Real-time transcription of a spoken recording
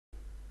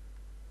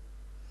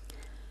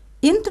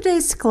In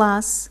today's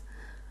class,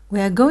 we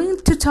are going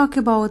to talk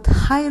about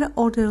higher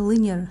order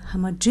linear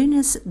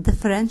homogeneous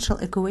differential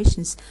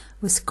equations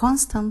with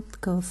constant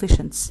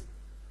coefficients.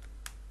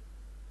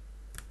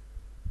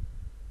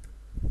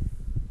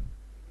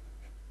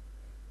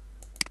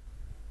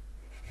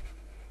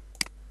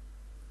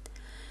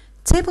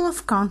 Table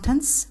of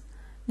contents.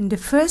 In the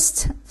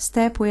first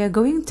step, we are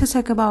going to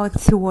talk about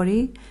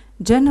theory,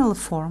 general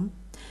form,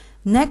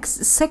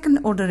 next second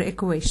order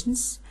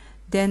equations,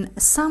 then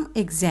some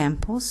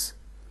examples.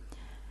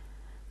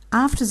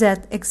 After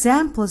that,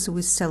 examples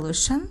with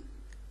solution.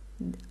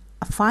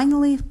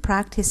 Finally,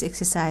 practice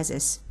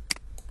exercises.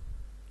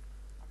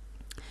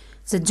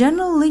 The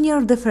general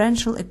linear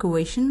differential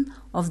equation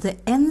of the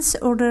nth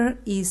order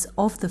is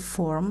of the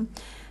form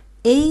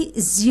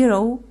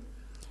a0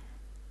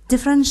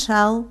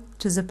 differential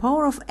to the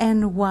power of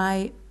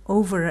ny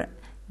over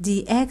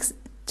dx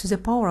to the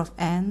power of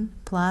n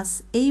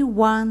plus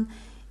a1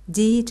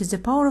 d to the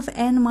power of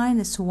n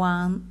minus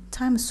 1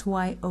 times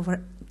y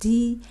over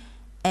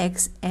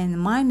dx n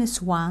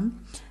minus 1,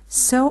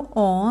 so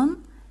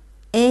on,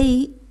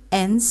 a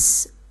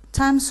n's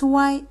times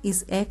y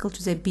is equal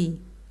to the b.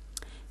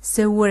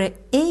 So where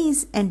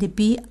a's and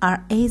b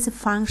are as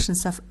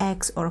functions of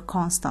x or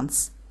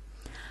constants.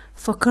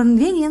 For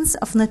convenience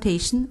of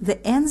notation,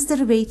 the nth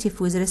derivative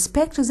with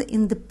respect to the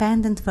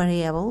independent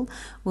variable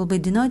will be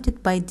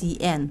denoted by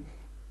dn.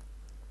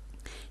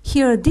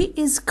 Here d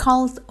is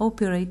called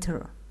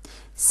operator,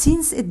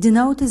 since it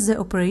denotes the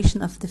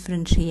operation of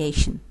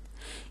differentiation.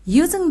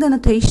 Using the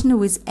notation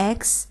with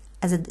x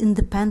as an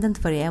independent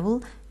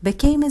variable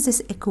became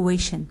this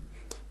equation: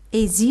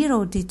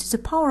 a0 d to the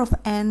power of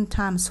n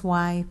times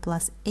y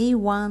plus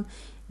a1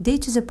 d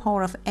to the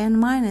power of n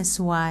minus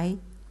 1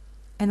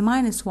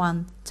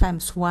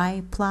 times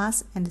y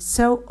plus and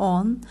so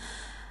on,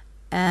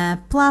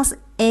 plus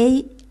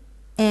a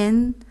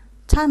n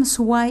times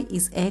y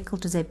is equal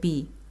to the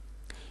b.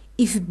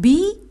 If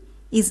b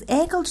is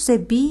equal to the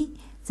b,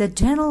 the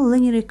general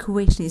linear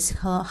equation is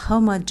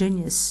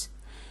homogeneous.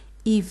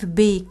 If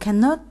b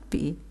cannot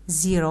be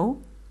 0,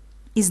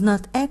 is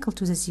not equal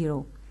to the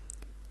 0,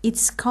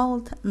 it's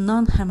called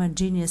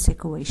non-homogeneous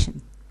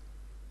equation.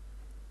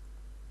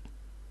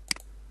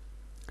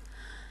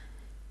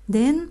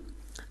 Then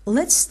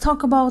let's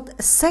talk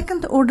about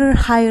second order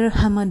higher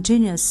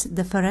homogeneous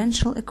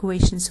differential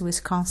equations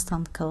with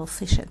constant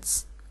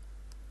coefficients.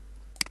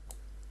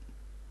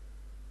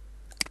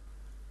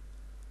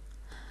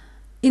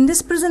 In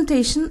this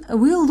presentation,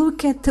 we'll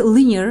look at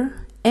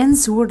linear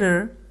nth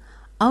order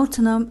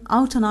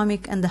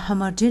autonomic and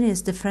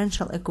homogeneous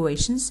differential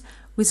equations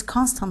with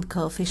constant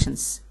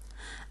coefficients.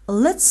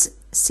 Let's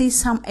see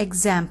some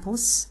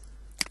examples.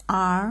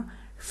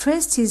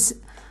 First is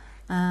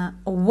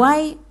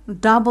y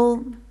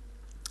double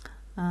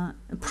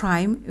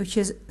prime, which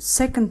is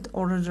second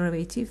order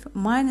derivative,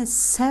 minus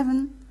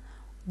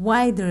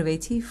 7y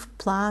derivative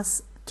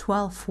plus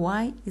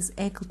 12y is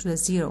equal to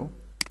 0.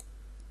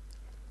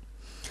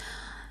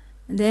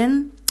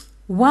 Then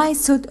y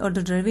third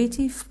order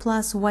derivative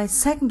plus y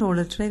second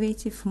order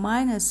derivative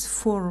minus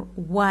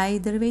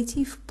 4y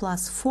derivative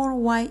plus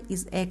 4y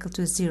is equal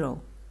to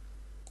 0.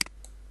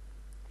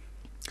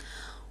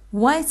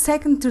 Y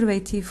second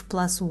derivative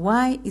plus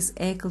y is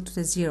equal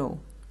to 0.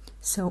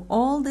 So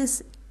all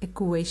these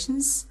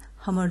equations,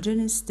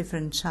 homogeneous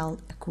differential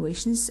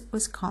equations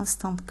with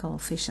constant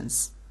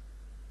coefficients.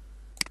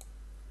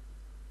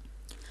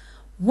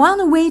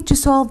 One way to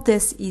solve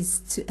this is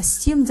to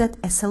assume that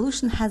a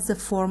solution has the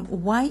form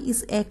y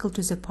is equal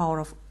to the power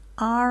of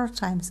r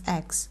times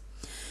x.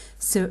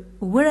 So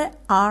where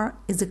r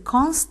is a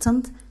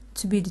constant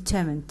to be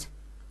determined.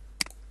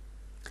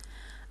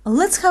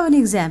 Let's have an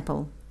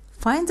example.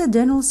 Find the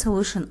general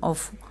solution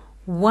of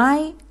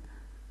y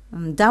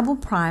double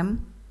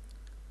prime,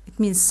 it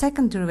means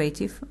second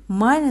derivative,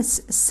 minus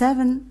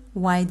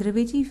 7y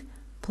derivative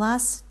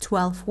plus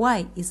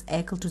 12y is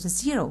equal to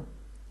 0.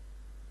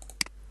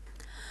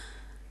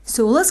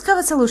 So let's have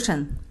a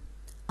solution.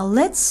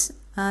 Let's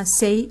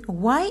say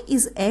y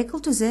is equal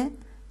to the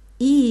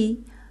e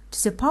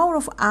to the power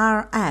of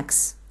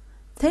rx.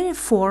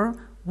 Therefore,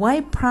 y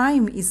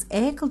prime is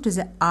equal to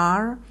the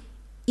r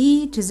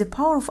e to the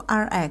power of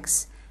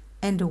rx,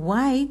 and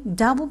y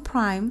double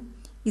prime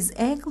is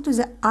equal to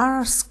the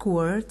r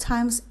squared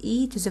times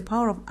e to the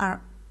power of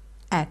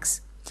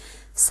rx.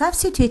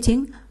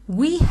 Substituting,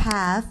 we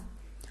have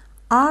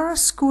r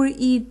squared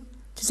e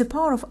to the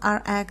power of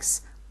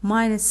rx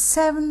minus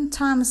 7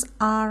 times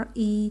r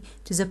e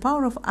to the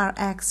power of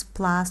rx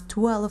plus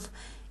 12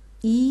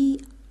 e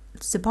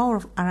to the power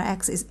of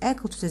rx is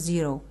equal to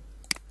 0.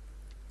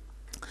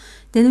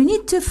 Then we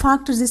need to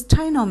factor this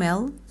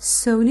trinomial,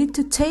 so we need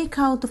to take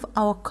out of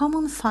our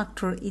common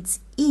factor its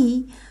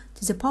e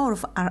to the power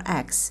of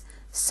rx.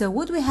 So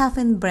what we have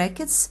in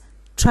brackets?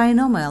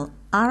 Trinomial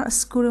r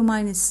squared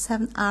minus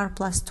 7r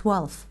plus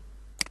 12.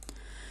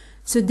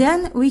 So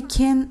then we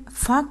can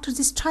factor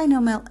this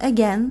trinomial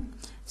again.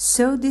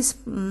 So this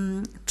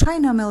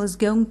trinomial is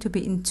going to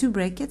be in two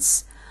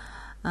brackets.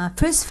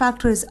 First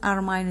factor is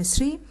r minus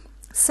 3,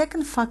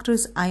 second factor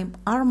is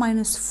r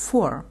minus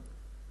 4.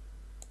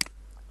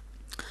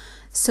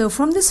 So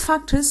from these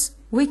factors,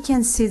 we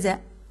can see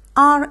that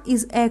r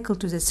is equal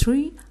to the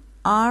 3,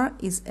 r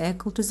is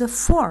equal to the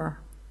 4.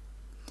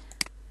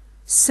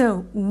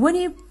 So when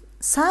you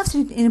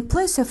substitute in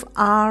place of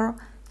r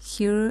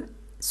here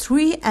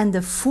 3 and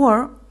the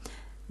 4,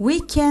 we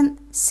can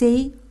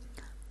say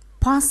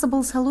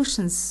possible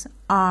solutions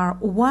are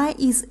y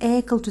is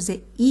equal to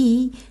the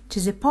e to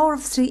the power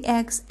of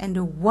 3x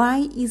and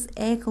y is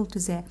equal to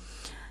the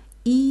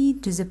e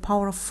to the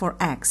power of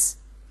 4x.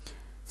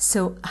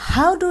 So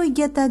how do we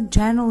get that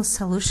general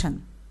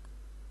solution?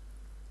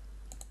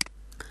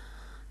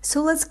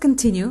 So let's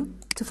continue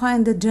to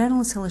find the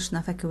general solution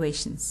of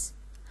equations.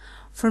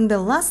 From the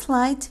last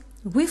slide,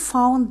 we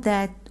found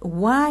that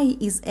y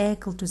is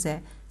equal to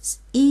the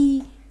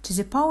e to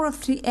the power of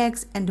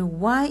 3x and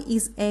y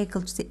is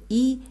equal to the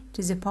e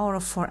to the power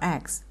of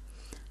 4x.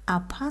 Our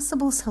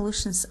possible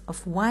solutions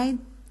of y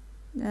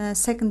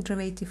second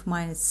derivative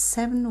minus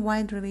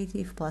 7y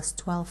derivative plus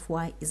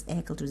 12y is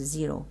equal to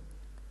 0.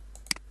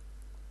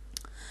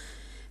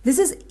 This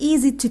is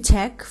easy to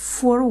check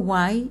for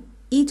y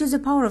e to the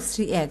power of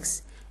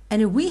 3x,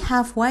 and we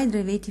have y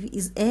derivative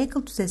is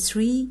equal to the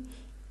 3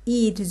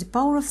 e to the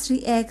power of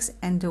 3x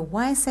and the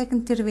y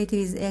second derivative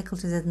is equal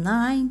to the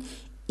 9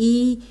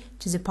 e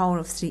to the power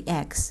of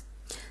 3x.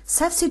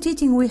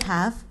 Substituting, we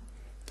have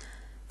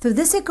for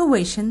this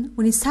equation,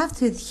 when you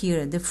substitute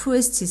here, the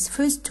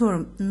first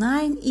term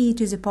 9e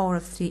to the power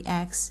of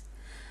 3x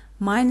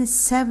minus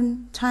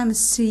 7 times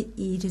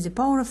 3e to the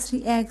power of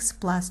 3x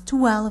plus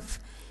 12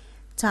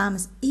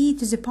 times e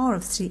to the power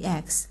of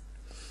 3x.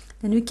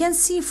 Then we can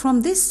see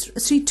from these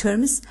three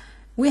terms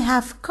we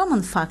have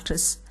common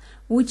factors,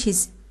 which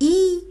is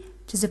e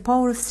to the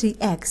power of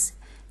 3x.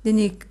 Then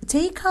you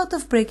take out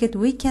of bracket,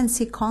 we can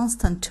see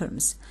constant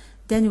terms.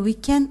 Then we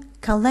can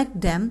collect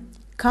them,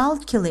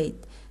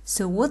 calculate.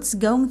 So what's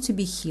going to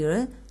be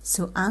here?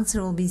 So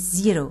answer will be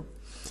 0.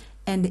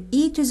 And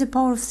e to the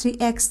power of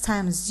 3x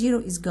times 0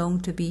 is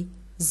going to be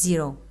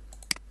 0.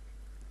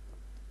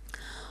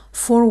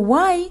 For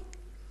y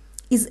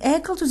is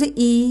equal to the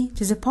e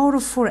to the power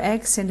of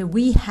 4x, and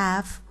we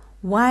have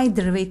y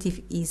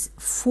derivative is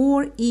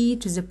 4e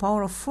to the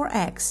power of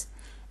 4x,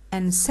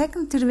 and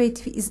second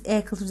derivative is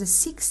equal to the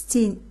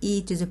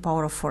 16e to the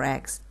power of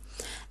 4x.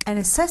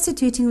 And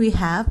substituting, we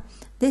have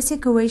this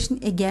equation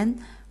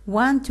again,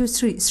 1, 2,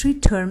 3, three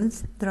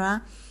terms there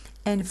are,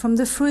 and from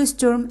the first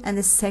term and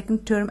the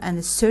second term and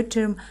the third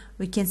term,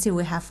 we can see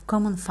we have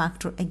common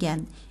factor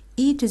again,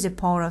 e to the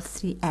power of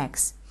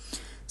 3x.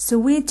 So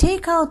we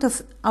take out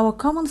of our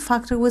common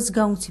factor what's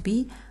going to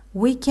be,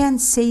 we can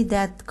say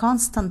that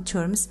constant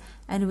terms,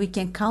 and we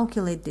can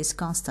calculate these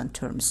constant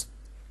terms.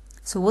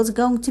 So what's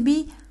going to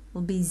be?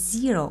 Will be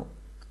 0.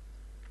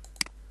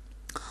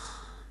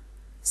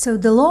 So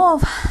the law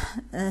of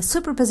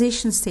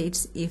superposition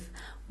states if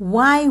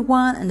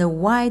y1 and the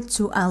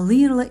y2 are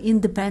linearly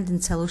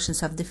independent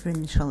solutions of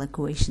differential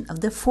equation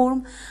of the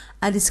form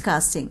are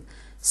discussing.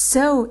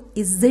 So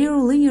is their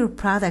linear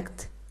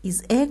product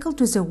is equal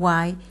to the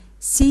y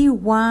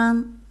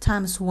c1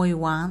 times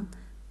y1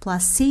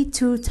 plus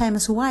c2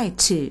 times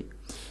y2.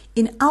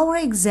 In our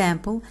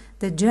example,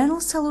 the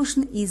general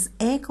solution is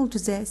equal to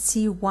the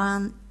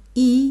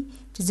c1e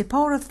to the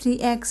power of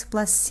 3x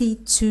plus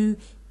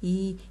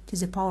c2e to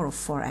the power of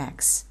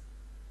 4x.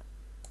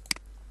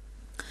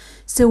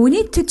 So we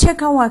need to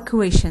check our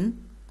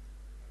equation,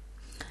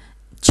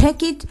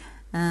 check it,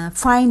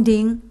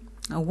 finding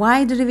a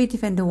y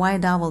derivative and the y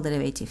double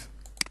derivative.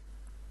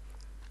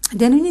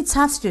 Then we need to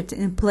substitute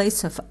in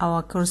place of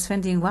our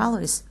corresponding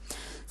values.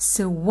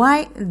 So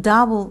y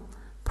double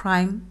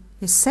prime,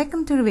 the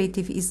second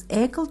derivative is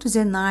equal to the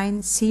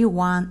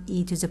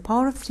 9c1e to the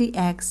power of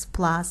 3x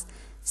plus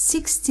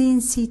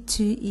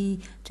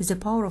 16c2e to the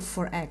power of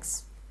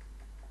 4x.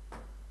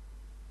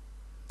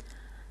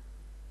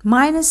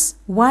 Minus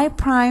y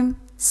prime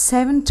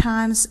 7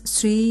 times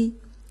 3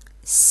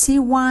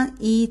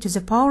 c1e to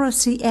the power of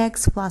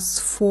 3x plus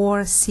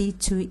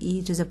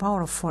 4c2e to the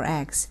power of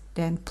 4x.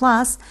 Then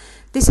plus,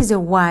 this is a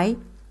y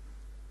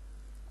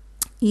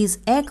is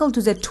equal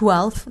to the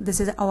 12, this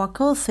is our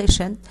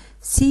coefficient,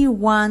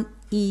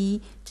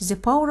 c1e to the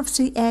power of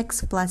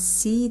 3x plus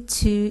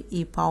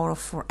c2e power of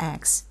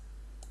 4x.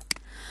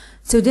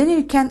 So then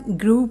you can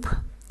group,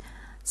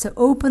 so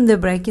open the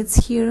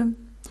brackets here,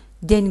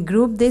 then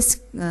group this,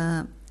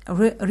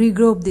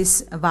 regroup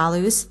these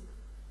values.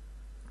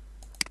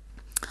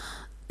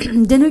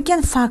 Then we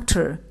can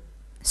factor.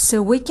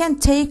 So we can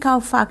take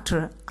our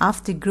factor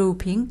after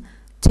grouping,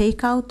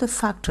 take out the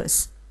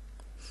factors.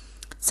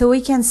 So we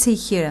can see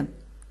here,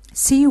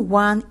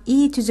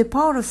 c1e to the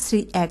power of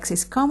 3x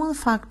is common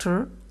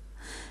factor,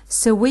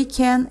 so we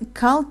can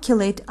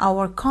calculate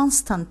our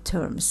constant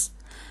terms.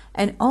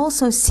 And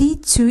also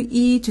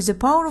c2e to the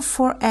power of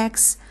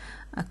 4x,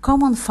 a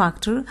common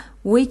factor,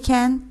 we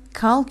can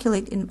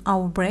calculate in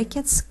our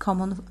brackets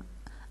common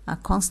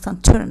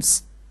constant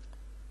terms.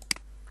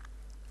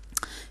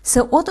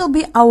 So what will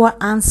be our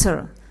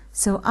answer?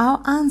 So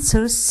our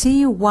answer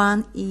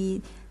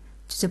c1e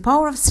to the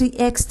power of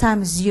 3x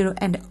times 0,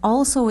 and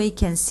also we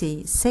can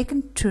see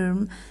second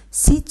term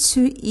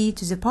c2e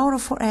to the power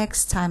of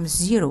 4x times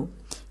 0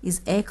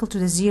 is equal to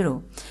the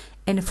 0.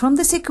 And from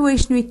this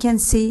equation we can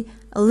see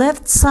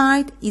left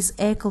side is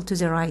equal to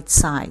the right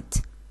side.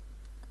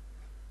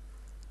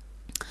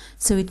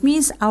 So it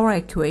means our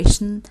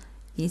equation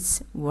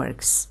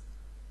works.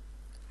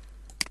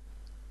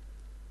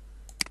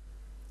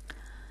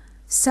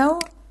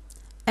 So,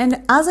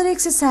 and other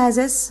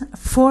exercises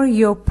for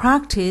your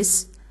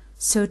practice,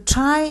 so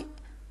try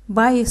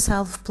by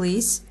yourself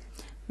please.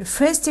 The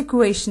first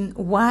equation,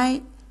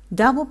 y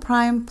double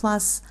prime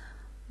plus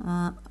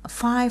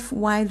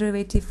 5y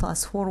derivative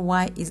plus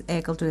 4y is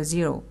equal to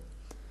 0.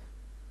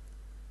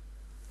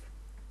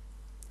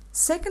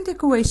 Second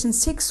equation,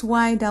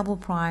 6y double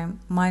prime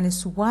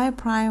minus y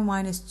prime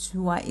minus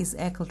 2y is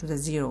equal to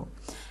 0.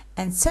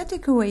 And third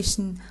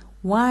equation,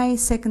 y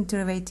second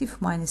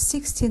derivative minus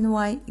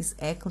 16y is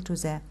equal to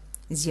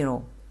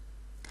 0.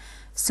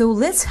 So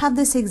let's have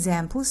these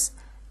examples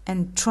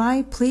and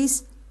try,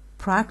 please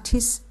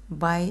practice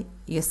by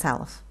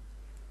yourself.